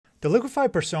The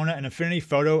Liquify persona in Affinity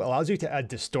Photo allows you to add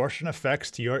distortion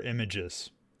effects to your images.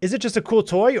 Is it just a cool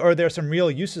toy, or are there some real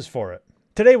uses for it?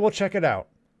 Today we'll check it out.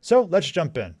 So let's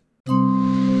jump in.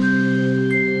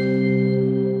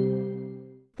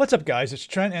 What's up guys, it's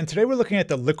Trent, and today we're looking at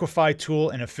the Liquify tool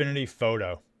in Affinity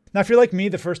Photo. Now if you're like me,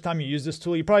 the first time you used this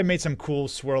tool, you probably made some cool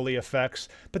swirly effects,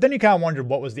 but then you kind of wondered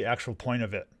what was the actual point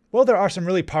of it. Well, there are some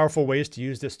really powerful ways to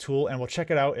use this tool, and we'll check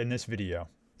it out in this video.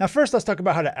 Now first, let's talk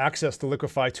about how to access the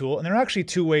Liquify tool, and there are actually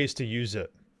two ways to use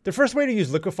it. The first way to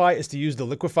use Liquify is to use the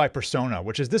Liquify persona,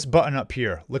 which is this button up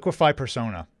here, Liquify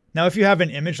persona. Now if you have an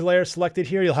image layer selected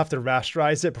here, you'll have to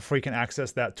rasterize it before you can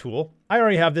access that tool. I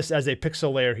already have this as a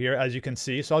pixel layer here, as you can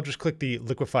see, so I'll just click the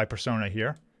Liquify persona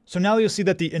here. So now you'll see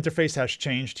that the interface has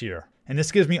changed here, and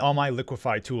this gives me all my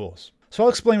Liquify tools. So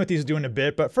I'll explain what these do in a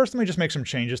bit, but first let me just make some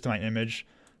changes to my image.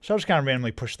 So I'll just kind of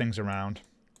randomly push things around.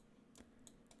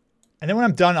 And then when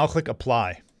I'm done, I'll click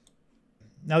Apply.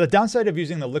 Now the downside of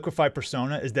using the Liquify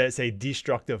persona is that it's a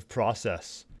destructive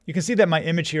process. You can see that my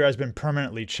image here has been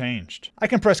permanently changed. I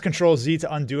can press Ctrl Z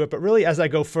to undo it, but really as I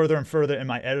go further and further in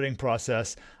my editing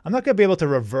process, I'm not going to be able to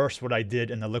reverse what I did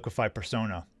in the Liquify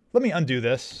persona. Let me undo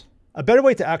this. A better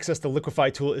way to access the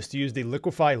Liquify tool is to use the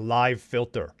Liquify Live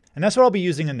filter. And that's what I'll be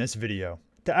using in this video.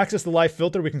 To access the Live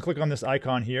filter, we can click on this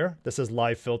icon here that says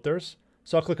Live Filters.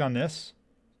 So I'll click on this.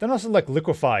 Then I'll select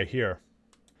Liquify here.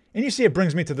 And you see it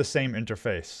brings me to the same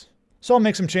interface. So I'll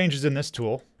make some changes in this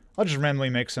tool. I'll just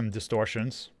randomly make some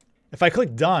distortions. If I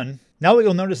click Done, now what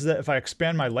you'll notice is that if I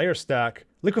expand my layer stack,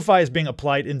 Liquify is being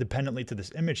applied independently to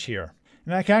this image here.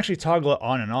 And I can actually toggle it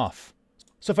on and off.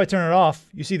 So if I turn it off,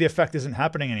 you see the effect isn't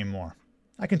happening anymore.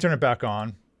 I can turn it back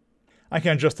on. I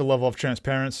can adjust the level of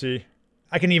transparency.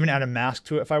 I can even add a mask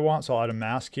to it if I want, so I'll add a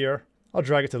mask here. I'll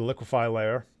drag it to the Liquify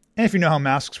layer. And if you know how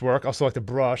masks work, I'll select a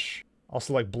brush. I'll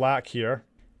select black here.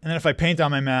 And then if I paint on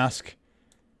my mask,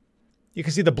 you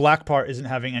can see the black part isn't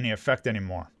having any effect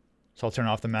anymore. So I'll turn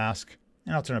off the mask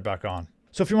and I'll turn it back on.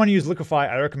 So if you want to use Liquify,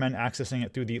 I recommend accessing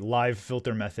it through the Live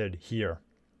Filter method here.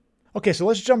 Okay, so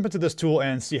let's jump into this tool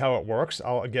and see how it works.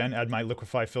 I'll again add my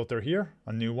Liquify filter here,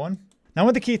 a new one. Now one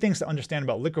of the key things to understand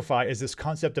about Liquify is this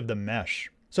concept of the mesh.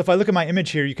 So if I look at my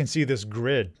image here, you can see this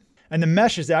grid. And the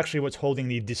mesh is actually what's holding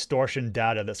the distortion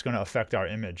data that's going to affect our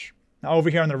image. Now over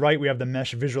here on the right, we have the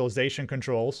mesh visualization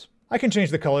controls. I can change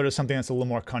the color to something that's a little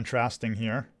more contrasting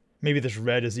here. Maybe this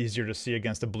red is easier to see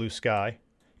against a blue sky.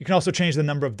 You can also change the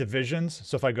number of divisions.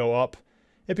 So if I go up,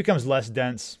 it becomes less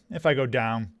dense. If I go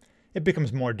down, it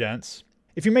becomes more dense.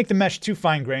 If you make the mesh too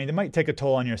fine-grained, it might take a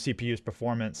toll on your CPU's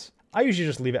performance. I usually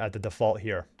just leave it at the default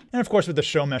here. And of course with the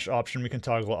show mesh option, we can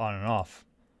toggle it on and off.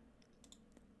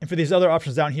 And for these other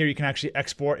options down here, you can actually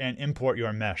export and import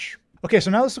your mesh. Okay, so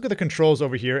now let's look at the controls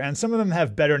over here, and some of them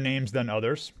have better names than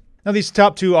others. Now these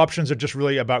top two options are just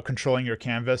really about controlling your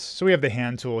canvas. So we have the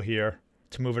hand tool here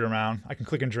to move it around. I can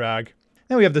click and drag.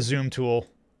 Then we have the zoom tool.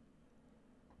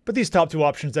 But these top two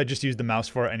options, I just use the mouse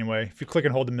for it anyway. If you click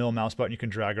and hold the middle mouse button, you can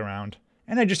drag around.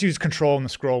 And I just use Control and the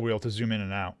scroll wheel to zoom in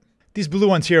and out. These blue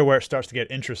ones here are where it starts to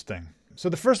get interesting. So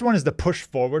the first one is the push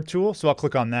forward tool. So I'll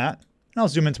click on that. And I'll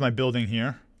zoom into my building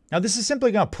here. Now this is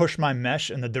simply going to push my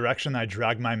mesh in the direction I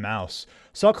drag my mouse.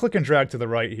 So I'll click and drag to the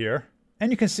right here.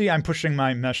 And you can see I'm pushing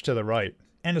my mesh to the right.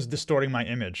 And it's distorting my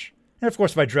image. And of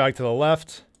course if I drag to the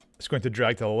left, it's going to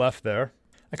drag to the left there.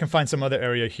 I can find some other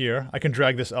area here. I can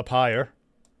drag this up higher.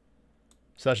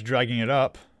 So that's dragging it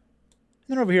up.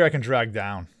 And then over here I can drag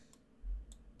down.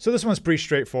 So this one's pretty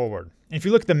straightforward. And if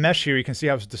you look at the mesh here, you can see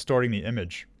how it's distorting the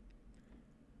image.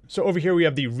 So over here we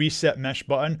have the Reset Mesh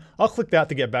button. I'll click that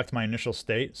to get back to my initial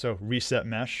state. So Reset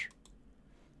Mesh.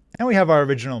 And we have our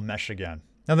original mesh again.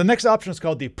 Now the next option is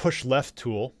called the Push Left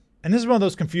tool. And this is one of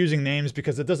those confusing names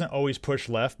because it doesn't always push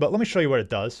left, but let me show you what it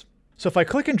does. So if I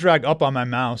click and drag up on my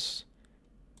mouse,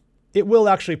 it will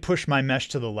actually push my mesh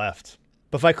to the left.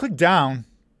 But if I click down,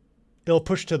 it'll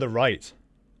push to the right.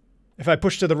 If I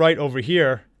push to the right over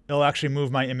here, it'll actually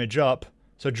move my image up.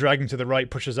 So dragging to the right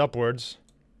pushes upwards.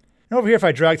 And over here, if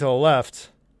I drag to the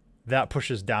left, that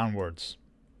pushes downwards.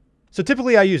 So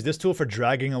typically I use this tool for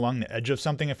dragging along the edge of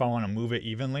something if I want to move it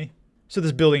evenly. So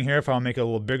this building here, if I want to make it a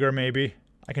little bigger maybe,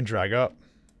 I can drag up.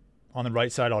 On the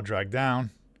right side, I'll drag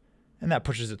down. And that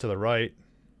pushes it to the right.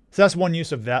 So that's one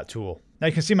use of that tool. Now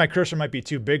you can see my cursor might be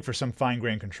too big for some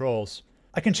fine-grained controls.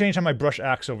 I can change how my brush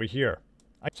acts over here.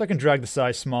 So I can drag the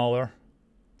size smaller.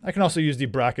 I can also use the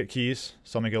bracket keys,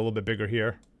 so I'll make it a little bit bigger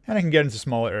here. And I can get into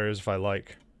smaller areas if I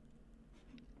like.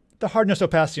 The hardness,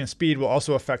 opacity, and speed will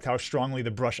also affect how strongly the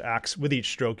brush acts with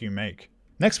each stroke you make.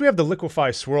 Next we have the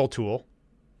Liquify Swirl tool.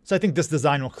 So I think this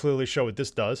design will clearly show what this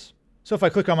does. So if I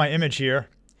click on my image here,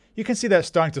 you can see that it's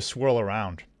starting to swirl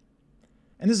around.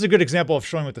 And this is a good example of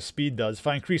showing what the speed does. If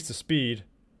I increase the speed,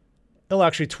 it'll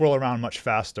actually twirl around much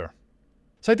faster.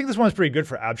 So I think this one's pretty good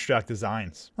for abstract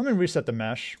designs. Let me reset the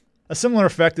mesh. A similar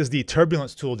effect is the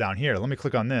Turbulence tool down here. Let me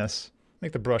click on this,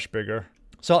 make the brush bigger.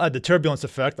 So I'll add the turbulence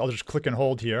effect. I'll just click and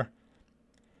hold here.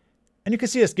 And you can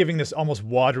see it's giving this almost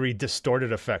watery,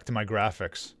 distorted effect to my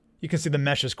graphics. You can see the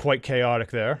mesh is quite chaotic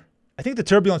there. I think the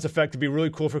turbulence effect would be really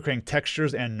cool for creating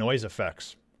textures and noise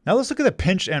effects. Now let's look at the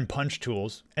pinch and punch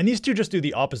tools. And these two just do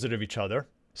the opposite of each other.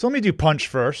 So let me do punch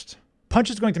first. Punch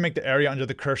is going to make the area under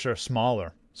the cursor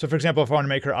smaller. So for example, if I want to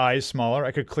make her eyes smaller,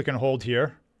 I could click and hold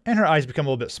here, and her eyes become a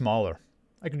little bit smaller.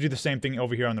 I could do the same thing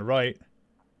over here on the right.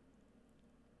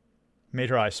 Made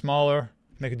her eyes smaller.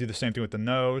 And I could do the same thing with the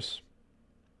nose.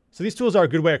 So these tools are a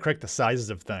good way to correct the sizes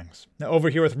of things. Now over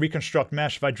here with Reconstruct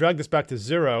Mesh, if I drag this back to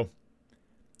 0,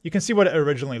 you can see what it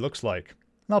originally looks like.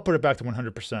 And I'll put it back to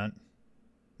 100%.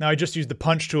 Now I just used the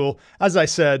punch tool. As I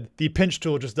said, the pinch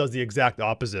tool just does the exact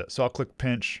opposite. So I'll click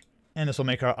pinch, and this will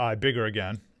make our eye bigger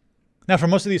again. Now for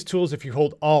most of these tools, if you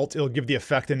hold Alt, it'll give the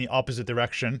effect in the opposite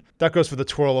direction. That goes for the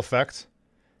twirl effect,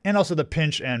 and also the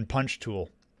pinch and punch tool.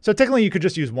 So technically you could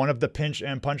just use one of the pinch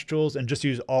and punch tools and just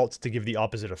use Alt to give the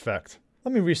opposite effect.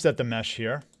 Let me reset the mesh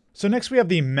here. So next we have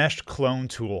the Mesh Clone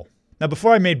tool. Now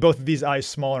before I made both of these eyes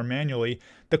smaller manually,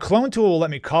 the clone tool will let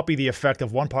me copy the effect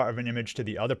of one part of an image to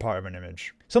the other part of an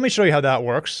image. So let me show you how that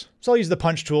works. So I'll use the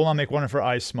punch tool and I'll make one of her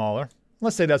eyes smaller.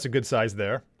 Let's say that's a good size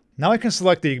there. Now I can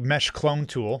select the Mesh Clone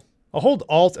tool. I'll hold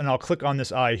Alt and I'll click on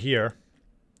this eye here.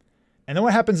 And then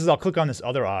what happens is I'll click on this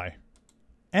other eye.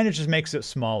 And it just makes it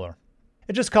smaller.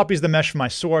 It just copies the mesh from my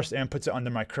source and puts it under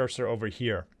my cursor over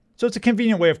here. So it's a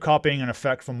convenient way of copying an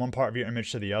effect from one part of your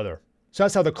image to the other. So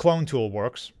that's how the clone tool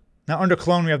works. Now under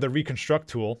clone we have the Reconstruct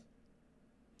tool.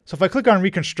 So if I click on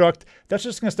Reconstruct, that's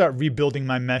just going to start rebuilding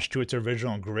my mesh to its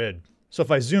original grid. So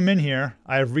if I zoom in here,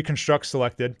 I have Reconstruct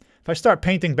selected. If I start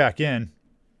painting back in,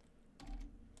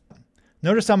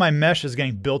 notice how my mesh is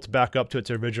getting built back up to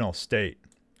its original state.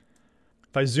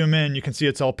 If I zoom in, you can see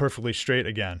it's all perfectly straight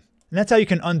again. And that's how you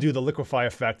can undo the liquify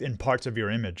effect in parts of your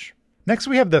image. Next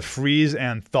we have the Freeze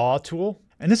and Thaw tool.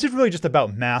 And this is really just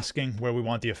about masking where we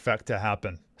want the effect to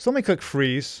happen. So let me click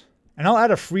Freeze. And I'll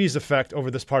add a freeze effect over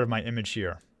this part of my image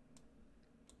here.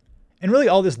 And really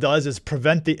all this does is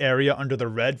prevent the area under the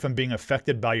red from being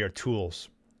affected by your tools.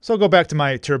 So I'll go back to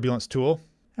my Turbulence tool.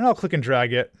 And I'll click and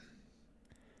drag it.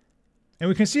 And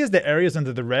we can see as the areas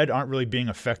under the red aren't really being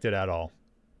affected at all.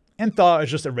 And Thaw is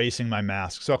just erasing my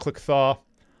mask. So I'll click Thaw.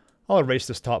 I'll erase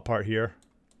this top part here.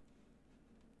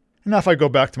 And now if I go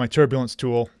back to my Turbulence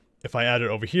tool, if I add it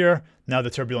over here, now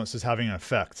the turbulence is having an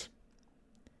effect.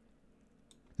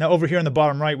 Now over here in the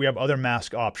bottom right, we have other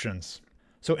mask options.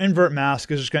 So invert mask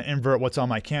is just going to invert what's on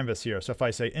my canvas here. So if I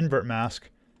say invert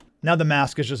mask, now the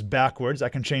mask is just backwards. I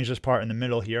can change this part in the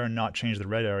middle here and not change the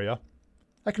red area.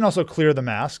 I can also clear the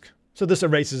mask. So this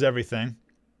erases everything.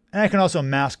 And I can also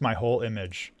mask my whole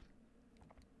image.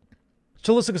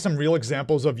 So let's look at some real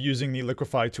examples of using the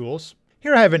Liquify tools.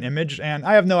 Here I have an image, and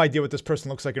I have no idea what this person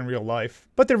looks like in real life,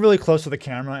 but they're really close to the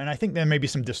camera, and I think there may be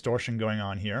some distortion going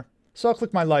on here. So I'll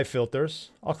click my live filters.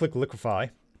 I'll click Liquify.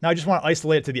 Now I just want to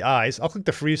isolate it to the eyes. I'll click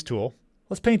the freeze tool.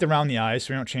 Let's paint around the eyes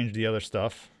so we don't change the other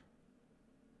stuff.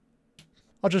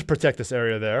 I'll just protect this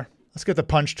area there. Let's get the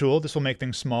punch tool. This will make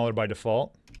things smaller by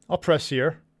default. I'll press here.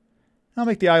 And I'll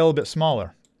make the eye a little bit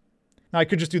smaller. Now I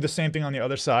could just do the same thing on the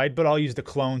other side, but I'll use the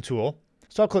clone tool.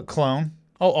 So I'll click clone.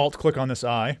 I'll alt click on this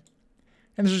eye.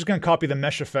 And this is just going to copy the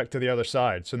mesh effect to the other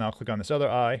side. So now I'll click on this other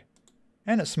eye.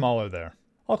 And it's smaller there.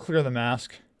 I'll clear the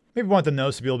mask. Maybe want the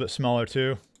nose to be a little bit smaller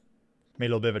too. Made a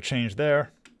little bit of a change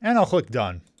there. And I'll click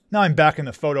done. Now I'm back in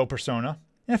the photo persona.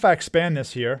 And if I expand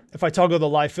this here, if I toggle the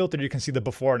live filter, you can see the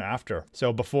before and after.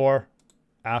 So before,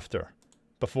 after,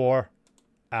 before,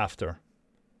 after.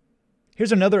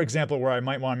 Here's another example where I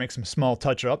might want to make some small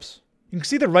touch-ups. You can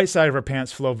see the right side of her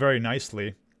pants flow very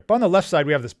nicely. But on the left side,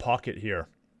 we have this pocket here.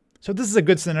 So this is a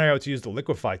good scenario to use the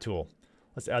Liquify tool.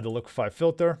 Let's add the Liquify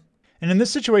filter. And in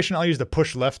this situation, I'll use the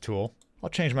push left tool. I'll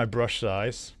change my brush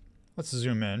size. Let's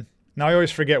zoom in. Now I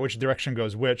always forget which direction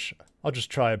goes which. I'll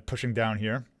just try pushing down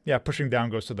here. Yeah, pushing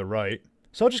down goes to the right.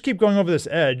 So I'll just keep going over this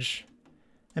edge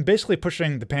and basically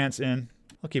pushing the pants in.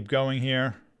 I'll keep going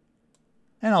here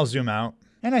and I'll zoom out.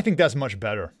 And I think that's much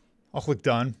better. I'll click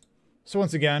done. So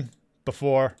once again,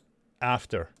 before,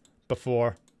 after,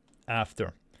 before,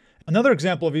 after. Another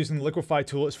example of using the Liquify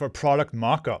tool is for product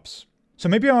mockups. So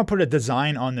maybe I want to put a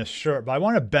design on this shirt, but I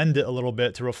want to bend it a little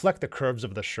bit to reflect the curves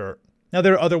of the shirt. Now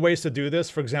there are other ways to do this.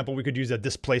 For example, we could use a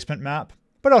displacement map,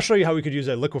 but I'll show you how we could use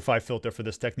a Liquify filter for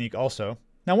this technique also.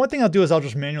 Now one thing I'll do is I'll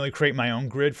just manually create my own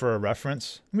grid for a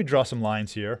reference. Let me draw some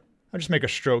lines here. I'll just make a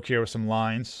stroke here with some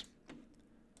lines.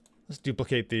 Let's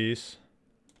duplicate these.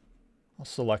 I'll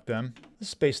select them. Let's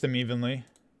space them evenly.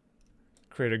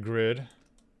 Create a grid.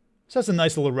 So that's a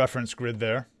nice little reference grid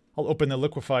there. I'll open the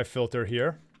Liquify filter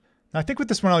here. Now I think with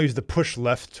this one I'll use the push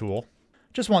left tool.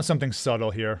 Just want something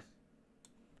subtle here.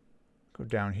 Go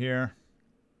down here.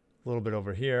 A little bit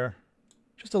over here.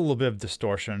 Just a little bit of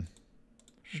distortion.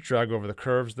 Just drag over the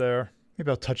curves there.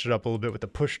 Maybe I'll touch it up a little bit with the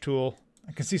push tool.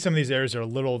 I can see some of these areas are a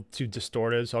little too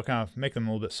distorted, so I'll kind of make them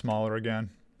a little bit smaller again.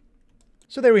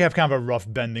 So there we have kind of a rough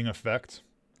bending effect.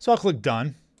 So I'll click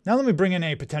Done. Now let me bring in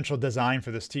a potential design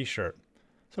for this t-shirt.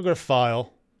 So I'll go to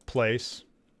File, Place,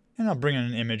 and I'll bring in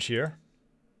an image here.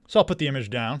 So I'll put the image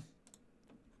down.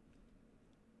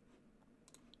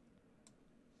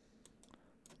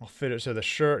 I'll fit it to the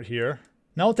shirt here.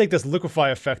 Now I'll take this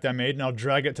liquify effect I made and I'll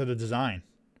drag it to the design.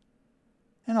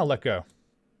 And I'll let go.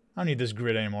 I don't need this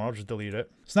grid anymore, I'll just delete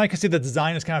it. So now you can see the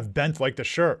design is kind of bent like the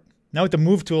shirt. Now with the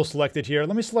Move tool selected here,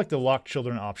 let me select the Lock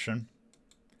Children option.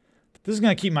 This is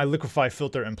going to keep my liquify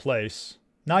filter in place.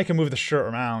 Now I can move the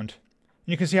shirt around.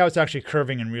 And you can see how it's actually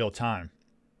curving in real time.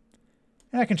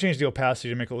 And I can change the opacity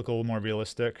to make it look a little more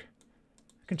realistic.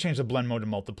 I can change the blend mode to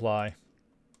multiply.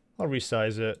 I'll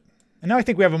resize it. And now I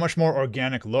think we have a much more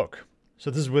organic look.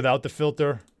 So this is without the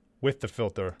filter, with the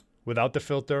filter, without the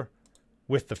filter,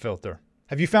 with the filter.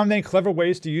 Have you found any clever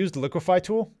ways to use the Liquify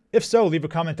tool? If so, leave a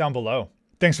comment down below.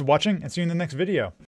 Thanks for watching and see you in the next video.